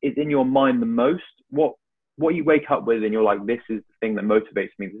is in your mind the most, what you wake up with and you're like, this is the thing that motivates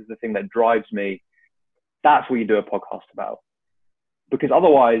me. This is the thing that drives me. That's what you do a podcast about. Because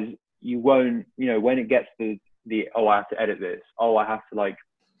otherwise you won't, when it gets to oh, I have to edit this. Oh, I have to like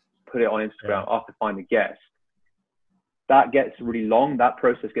put it on Instagram. I have to find a guest. That gets really long. That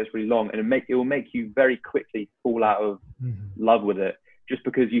process gets really long, and it will make you very quickly fall out of love with it, just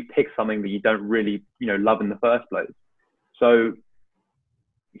because you pick something that you don't really, love in the first place. So,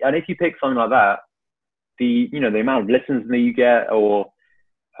 and if you pick something like that, the amount of listens that you get, or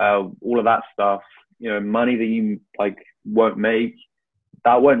all of that stuff, money that you like won't make,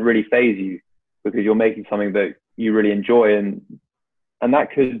 that won't really faze you, because you're making something that you really enjoy, and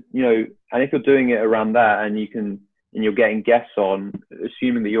that could, and if you're doing it around that, and you're getting guests on,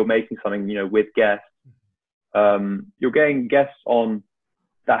 assuming that you're making something, with guests, you're getting guests on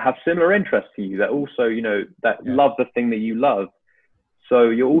that have similar interests to you, that also, love the thing that you love. So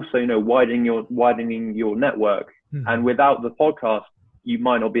you're also, widening your network. Mm-hmm. And without the podcast, you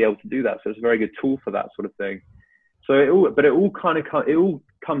might not be able to do that. So it's a very good tool for that sort of thing. So it all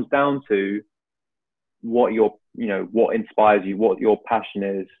comes down to what what inspires you, what your passion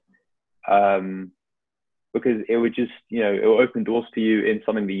is. Because it would just, it will open doors for you in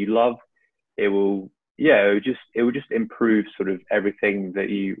something that you love. It will just improve sort of everything that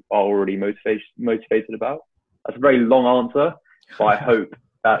you are already motivated about. That's a very long answer, but I hope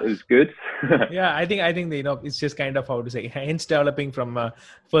that is good. Yeah, I think it's just kind of, how to say, hints developing from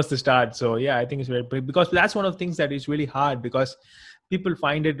first to start. So yeah, I think it's very, because that's one of the things that is really hard, because people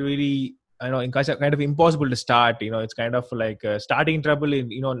find it really, kind of impossible to start. It's kind of like starting trouble in,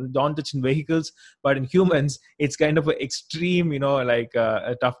 not just in vehicles, but in humans, it's kind of an extreme,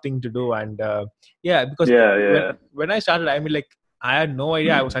 a tough thing to do. And because when I started, I had no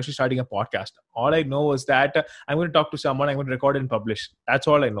idea I was actually starting a podcast. All I know was that I'm going to talk to someone, I'm going to record and publish. That's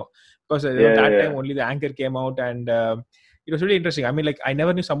all I know. Because at that time, only the Anchor came out, and it was really interesting. I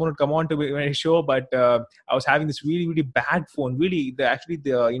never knew someone would come on to my show, but I was having this really, really bad phone. Really,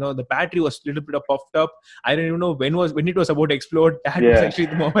 the battery was a little bit puffed up. I didn't even know when it was about to explode. That was actually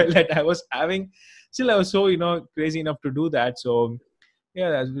the mobile that I was having. Still, I was so, crazy enough to do that. So, yeah,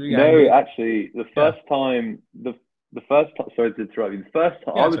 that's really... actually, the first time, sorry to interrupt you. The first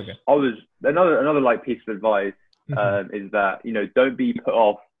time I was another like piece of advice is that, don't be put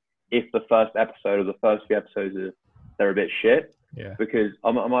off if the first episode or the first few episodes they're a bit shit. Yeah. Because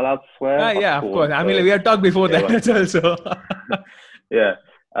am I allowed to swear? Yeah, of course. So, we had talked before that also. Yeah.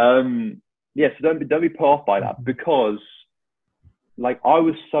 So don't be put off by that, because I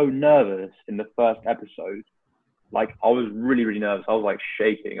was so nervous in the first episode. I was really, really nervous. I was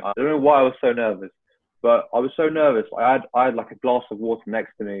shaking. I don't know why I was so nervous, but I was so nervous. I had a glass of water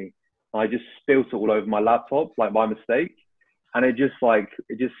next to me, and I just spilled it all over my laptop, by mistake. And it just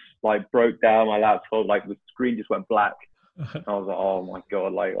broke down my laptop. The screen just went black. And I was like, oh my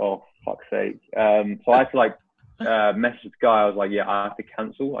God, oh, fuck's sake. So I had to message the guy. I was like, yeah, I have to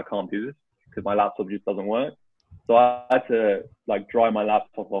cancel. I can't do this because my laptop just doesn't work. So I had to dry my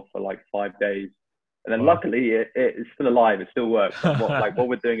laptop off for 5 days. And then luckily it's still alive. It still works. What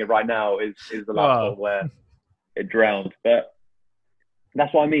we're doing it right now is the laptop where it drowned. But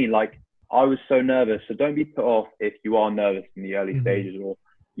that's what I mean. I was so nervous. So don't be put off if you are nervous in the early stages, or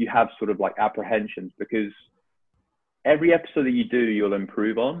you have sort of apprehensions, because every episode that you do, you'll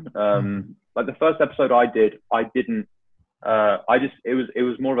improve on. The first episode I did, it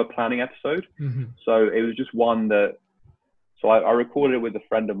was more of a planning episode. So it was just one that, I recorded it with a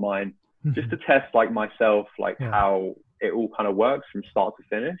friend of mine just to test myself, how it all kind of works from start to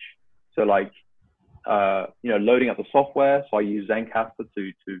finish. So loading up the software. So I use Zencastr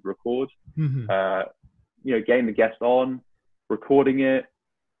to record, getting the guest on, recording it,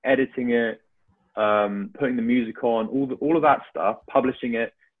 editing it, putting the music on, all of that stuff, publishing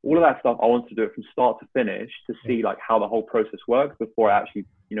it, all of that stuff. I wanted to do it from start to finish to see how the whole process works before I actually,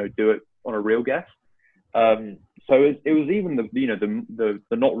 do it on a real guest. So it was even the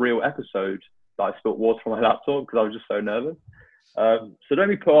not real episode that I spilled water from my laptop because I was just so nervous. So don't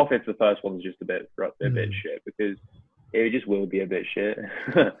be put off if the first one's just a bit shit, because it just will be a bit shit.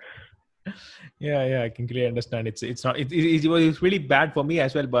 Yeah, I can clearly understand. It was really bad for me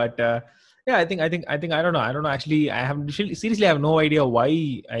as well, but yeah, I think I don't know. Actually, seriously, I have no idea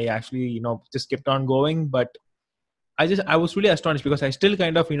why I actually just kept on going, but I was really astonished because I still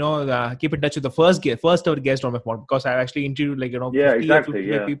kind of keep in touch with the first ever guest on my phone, because I actually interviewed 50 or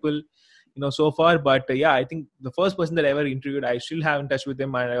 55 people so far. But yeah, I think the first person that I ever interviewed, I still have in touch with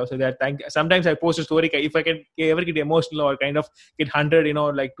them, and I also sometimes I post a story, if I can ever get emotional or kind of get 100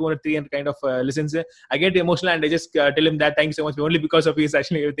 like 200 300 kind of listens, I get emotional, and I just tell him that thank you so much, only because of his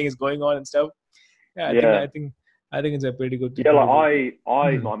actually everything is going on and stuff. I think it's a pretty good thing. Yeah,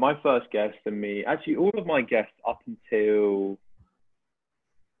 like my first guest and me, actually all of my guests up until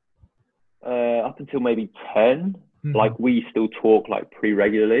maybe 10, like we still talk like pretty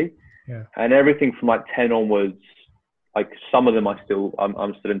regularly. Yeah. And everything from like 10 onwards, like some of them I'm still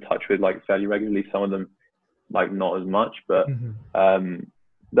in touch with like fairly regularly, some of them like not as much, but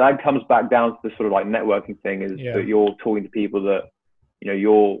that comes back down to the sort of like networking thing, is that you're talking to people that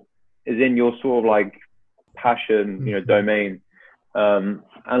you're in your sort of like passion domain, and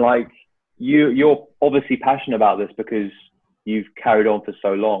like you're obviously passionate about this because you've carried on for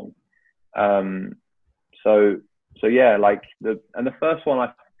so long. So yeah, like the first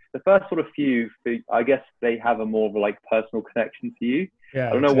sort of few, I guess they have a more of a like personal connection to you. Yeah,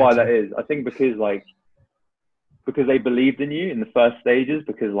 I don't know why that is. I think because they believed in you in the first stages,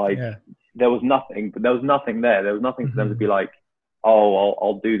 because like there was nothing there. There was nothing for them to be like, oh,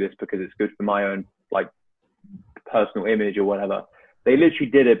 I'll do this because it's good for my own like personal image or whatever. They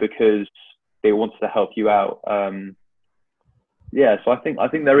literally did it because they wanted to help you out. So I think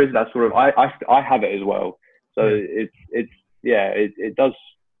there is that sort of, I have it as well. So it does.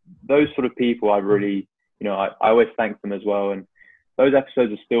 Those sort of people, I really, I always thank them as well. And those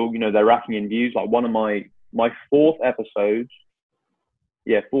episodes are still, they're racking in views. Like one of my fourth episode,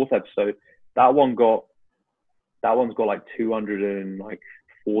 that one's got like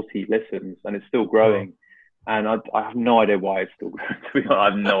 240 listens, and it's still growing. And I have no idea why it's still growing. To be honest, I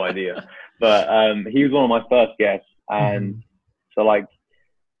have no idea. But he was one of my first guests, and so like,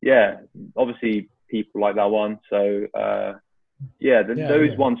 obviously people like that one. So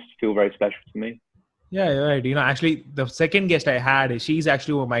those ones feel very special to me. Yeah, you're right. Actually, the second guest I had, she's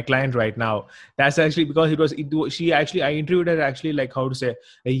actually my client right now. That's actually because I interviewed her actually like, how to say,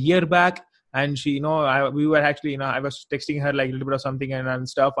 a year back. And she, we were actually, I was texting her like a little bit of something and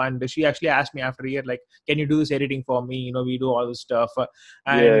stuff. And she actually asked me after a year, like, can you do this editing for me? We do all this stuff.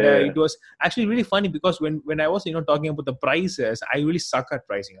 It was actually really funny because when I was, talking about the prices, I really suck at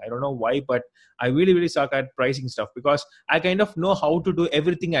pricing. I don't know why, but I really, really suck at pricing stuff because I kind of know how to do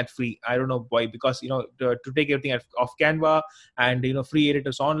everything at free. I don't know why, because, to take everything off Canva and, free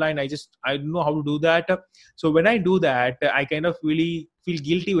editors online, I don't know how to do that. So when I do that, I kind of really feel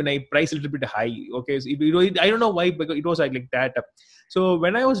guilty when I price a little bit high. Okay, so I don't know why, because it was like that. So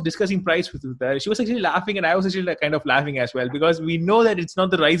when I was discussing price with her, she was actually laughing, and I was actually kind of laughing as well, because we know that it's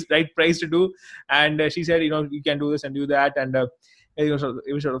not the right price to do. And she said, you can do this and do that, and it was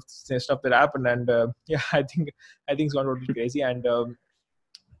sort of stuff that happened. And I think it's gone totally crazy. And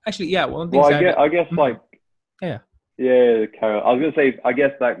actually, one thing. Well, I guess like Carol. I was gonna say, I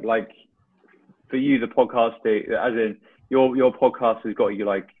guess that like for you, the podcast, as in your podcast has got you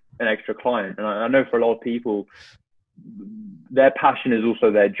like an extra client, and I know for a lot of people, their passion is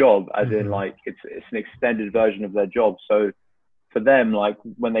also their job, as in like it's an extended version of their job. So for them, like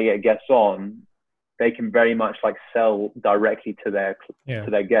when they get guests on, they can very much like sell directly to their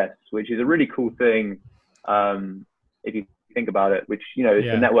guests, which is a really cool thing if you think about it. Which it's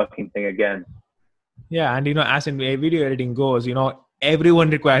a networking thing again. Yeah, and as in video editing goes, everyone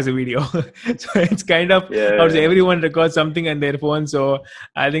requires a video. So it's kind of everyone records something on their phone. So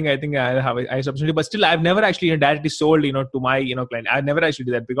I think I have a opportunity, but still I've never actually directly sold to my client. I never actually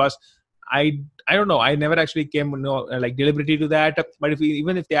did that because I don't know, I never actually came like deliberately to that. But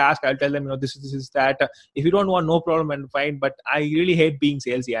even if they ask, I'll tell them this is that. If you don't want, no problem, and fine. But I really hate being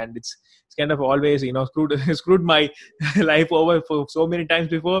salesy, and it's kind of always screwed my life over for so many times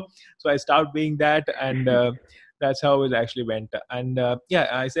before. So I stopped being that, and that's how it actually went. And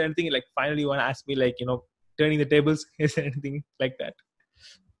is there anything like finally you want to ask me, like turning the tables? Is there anything like that?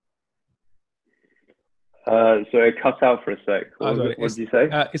 So it cut out for a sec. What did you say?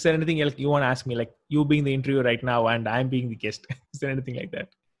 Is there anything else you want to ask me, like you being the interviewer right now and I'm being the guest? Is there anything like that?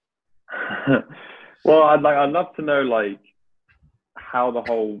 Well, I'd love to know like how the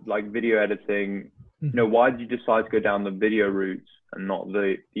whole like video editing. Why did you decide to go down the video route and not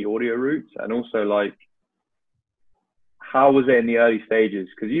the audio route? And also like how was it in the early stages?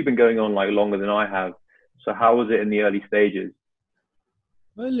 Because you've been going on like longer than I have. So how was it in the early stages?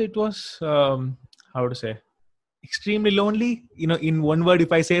 Well, it was how to say, extremely lonely. In one word,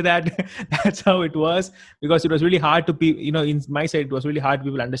 if I say that, that's how it was. Because it was really hard to in my side, it was really hard to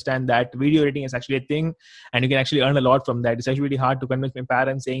people understand that video editing is actually a thing, and you can actually earn a lot from that. It's actually really hard to convince my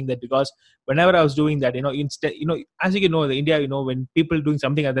parents saying that, because whenever I was doing that, instead, as you know, the India, when people doing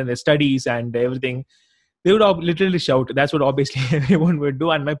something other than their studies and everything, they would literally shout. That's what obviously everyone would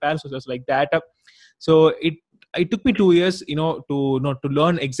do, and my parents was just like that. So it took me 2 years, to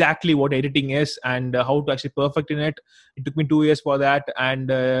learn exactly what editing is and how to actually perfect in it. It took me 2 years for that,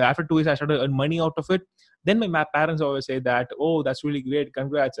 and after 2 years, I started to earn money out of it. Then my parents always say that, "Oh, that's really great,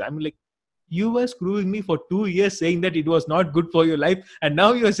 congrats." I'm like, you were screwing me for 2 years, saying that it was not good for your life, and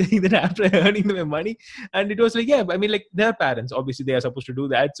now you're saying that after earning my money. And it was like, yeah, I mean, like, their parents, obviously they are supposed to do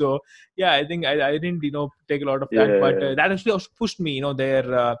that. So yeah, I think I didn't take a lot of that, but that actually also pushed me.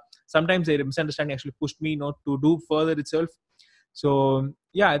 Their sometimes their misunderstanding actually pushed me to do further itself. So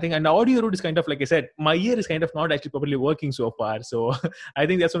yeah, I think, and the audio route is kind of, like I said, my ear is kind of not actually properly working so far. So I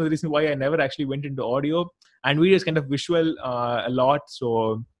think that's one of the reasons why I never actually went into audio, and video is kind of visual a lot.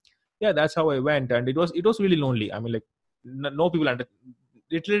 So yeah, that's how I went, and it was really lonely. I mean, like, no people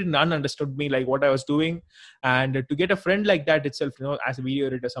literally none understood me, like what I was doing, and to get a friend like that itself, as a video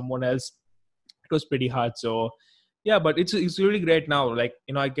editor, someone else, it was pretty hard. So yeah, but it's really great now. Like,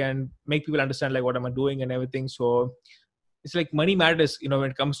 I can make people understand like what am I doing and everything. So it's like money matters, when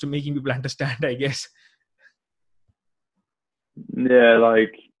it comes to making people understand, I guess. Yeah,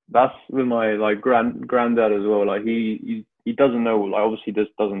 like that's with my like granddad as well. Like he doesn't know, like obviously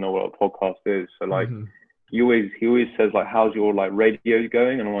just doesn't know what a podcast is. So like he always says like, how's your like radio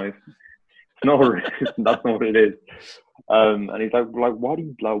going? And I'm like, it's not that's not what it is. And he's like why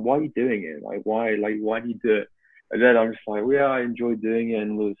are you doing it? Like why do you do it? And then I'm just like, well, yeah, I enjoy doing it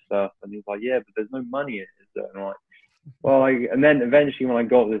and all this stuff. And he's like, yeah, but there's no money in it, is there? And I'm like, well, like, and then eventually when I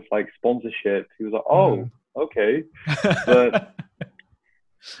got this like sponsorship, he was like, oh, okay. But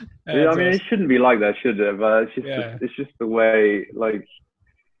yeah, I mean, it shouldn't be like that, should it? But it's just the way, like,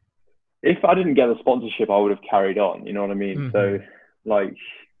 if I didn't get the sponsorship, I would have carried on, you know what I mean? So like,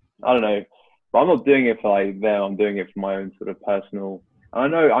 I don't know, but I'm not doing it for like them. I'm doing it for my own sort of personal.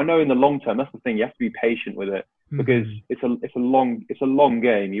 And I know in the long term, that's the thing. You have to be patient with it, because it's a long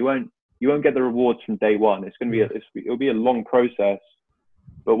game. You won't get the rewards from day one. It's going to be it'll be a long process.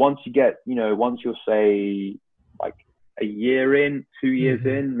 But once you get, once you'll say like a year in, 2 years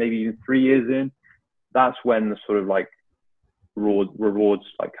in, maybe even 3 years in, that's when the sort of like rewards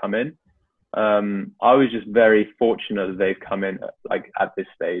like come in. I was just very fortunate that they've come in like at this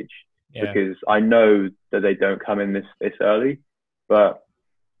stage, because I know that they don't come in this early. But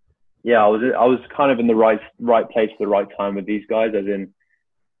yeah, I was kind of in the right place at the right time with these guys, as in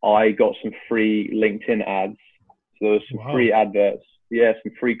I got some free LinkedIn ads. So there was some free adverts,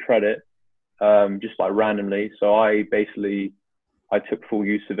 some free credit, just like randomly. So I took full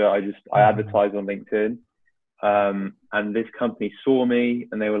use of it. I advertised on LinkedIn. And this company saw me,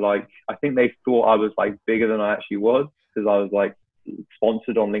 and they were like, I think they thought I was like bigger than I actually was, because I was like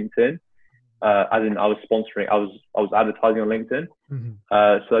sponsored on LinkedIn. As in I was advertising on LinkedIn.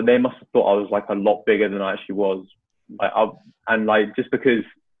 So they must have thought I was like a lot bigger than I actually was. Like, just because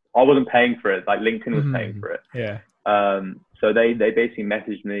I wasn't paying for it, like LinkedIn was paying for it. Yeah. So they basically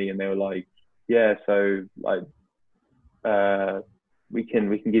messaged me, and they were like, yeah, so like, we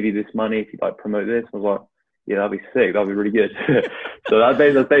can give you this money if you like promote this. I was like, yeah, that'd be sick. That'd be really good. So that's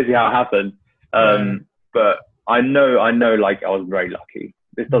basically how it happened. But I know, like I was very lucky.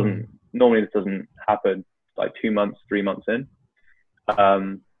 Normally this doesn't happen like 2 months, 3 months in.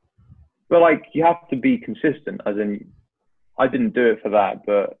 But like, you have to be consistent, as in I didn't do it for that,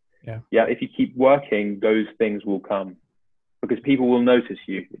 but yeah, if you keep working, those things will come, because people will notice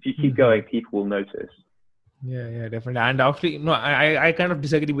you. If you keep going, people will notice. Yeah, definitely. And actually, I kind of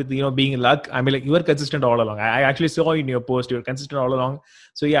disagree with, being luck. I mean, like, you were consistent all along. I actually saw in your post, you were consistent all along.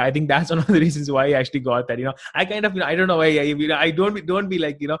 So yeah, I think that's one of the reasons why I actually got that. I kind of, I don't know why. I don't be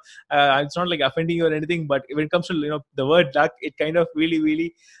like, it's not like offending you or anything. But when it comes to, the word luck, it kind of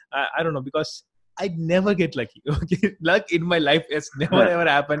really, I don't know, because I never get lucky. Okay, luck in my life has never ever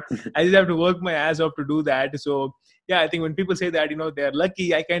happened. I just have to work my ass off to do that. So yeah, I think when people say that, they're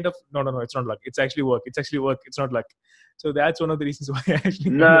lucky, I kind of, no, it's not luck. It's actually work. It's not luck. So that's one of the reasons why I actually.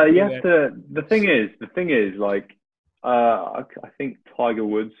 No, you have to. The thing is, like, I think Tiger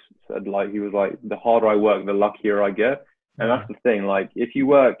Woods said, like, he was like, the harder I work, the luckier I get. And that's the thing. Like, if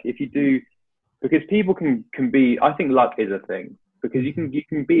you do, because people can be. I think luck is a thing, because you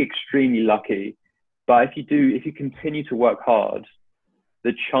can be extremely lucky, But if you continue to work hard,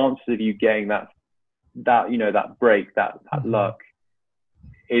 the chances of you getting that break, that luck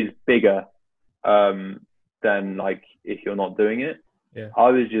is bigger than like if you're not doing it. Yeah. I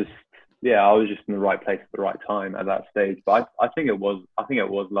was just in the right place at the right time at that stage. But I think it was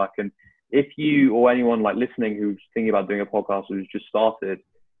luck. And if you or anyone like listening who's thinking about doing a podcast or who's just started,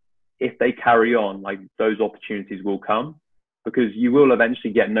 if they carry on, like those opportunities will come, because you will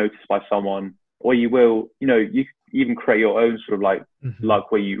eventually get noticed by someone, or you will, you even create your own sort of like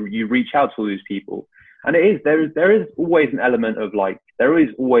luck where you reach out to all these people. And there is always an element of luck,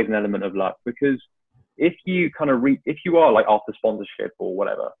 because if you if you are like after sponsorship or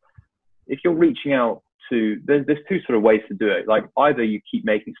whatever, if you're reaching out to, there's two sort of ways to do it. Like either you keep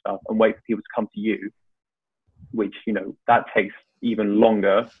making stuff and wait for people to come to you, which, that takes even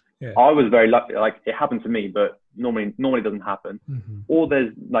longer. Yeah. I was very lucky, like it happened to me, but normally it doesn't happen. Or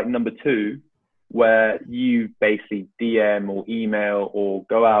there's like number two, where you basically DM or email or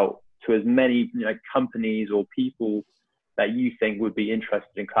go out to as many companies or people that you think would be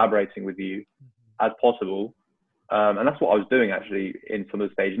interested in collaborating with you as possible. And that's what I was doing actually in some of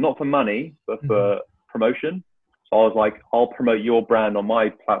the stages, not for money, but for promotion. So I was like, I'll promote your brand on my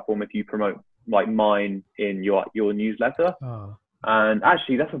platform if you promote like mine in your newsletter. Oh. And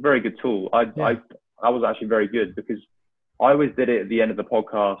actually, that's a very good tool. I was actually very good, because I always did it at the end of the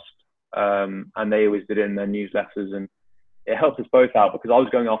podcast, and they always did it in their newsletters, and it helped us both out, because I was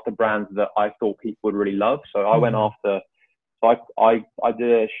going after brands that I thought people would really love. So I went after. So I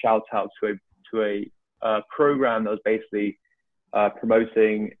did a shout out to a program that was basically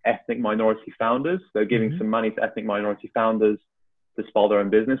promoting ethnic minority founders. They're giving some money to ethnic minority founders to start their own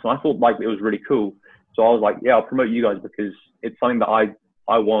business, and I thought like it was really cool. So I was like, yeah, I'll promote you guys, because it's something that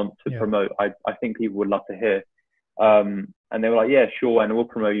I want to promote. I think people would love to hear. And they were like, yeah, sure. And we'll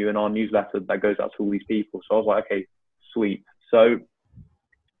promote you in our newsletter that goes out to all these people. So I was like, okay, sweet. So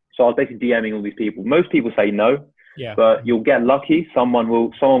I was basically DMing all these people. Most people say no, but you'll get lucky. Someone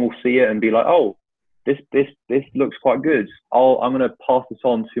will see it and be like, oh, this looks quite good. I'm going to pass this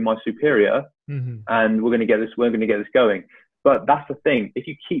on to my superior, and we're going to get this going. But that's the thing. If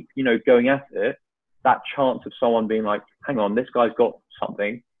you keep, going at it, that chance of someone being like, hang on, this guy's got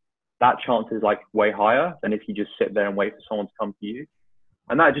something, that chance is like way higher than if you just sit there and wait for someone to come to you.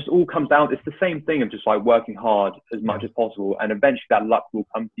 And that just all comes down, it's the same thing of just like working hard as much as possible, and eventually that luck will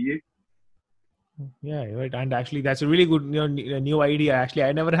come to you. Yeah, right. And actually, that's a really good new idea. Actually,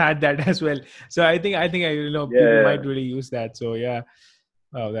 I never had that as well. So I think people might really use that. So yeah,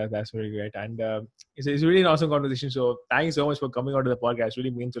 oh, that's very great. And it's really an awesome conversation. So thanks so much for coming on to the podcast. It really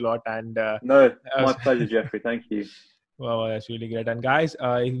means a lot. And no, my pleasure, Jeffrey. Thank you. Well, that's really great. And guys,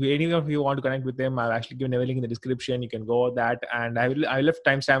 if any of you want to connect with them, I'll actually give a link in the description. You can go with that. And I left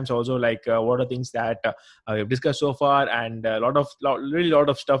timestamps also, like what are things that we've discussed so far, and a lot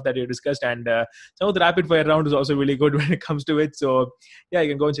of stuff that we discussed. And some of the rapid fire round is also really good when it comes to it. So yeah, you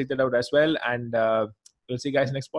can go and check that out as well. And we'll see you guys next podcast.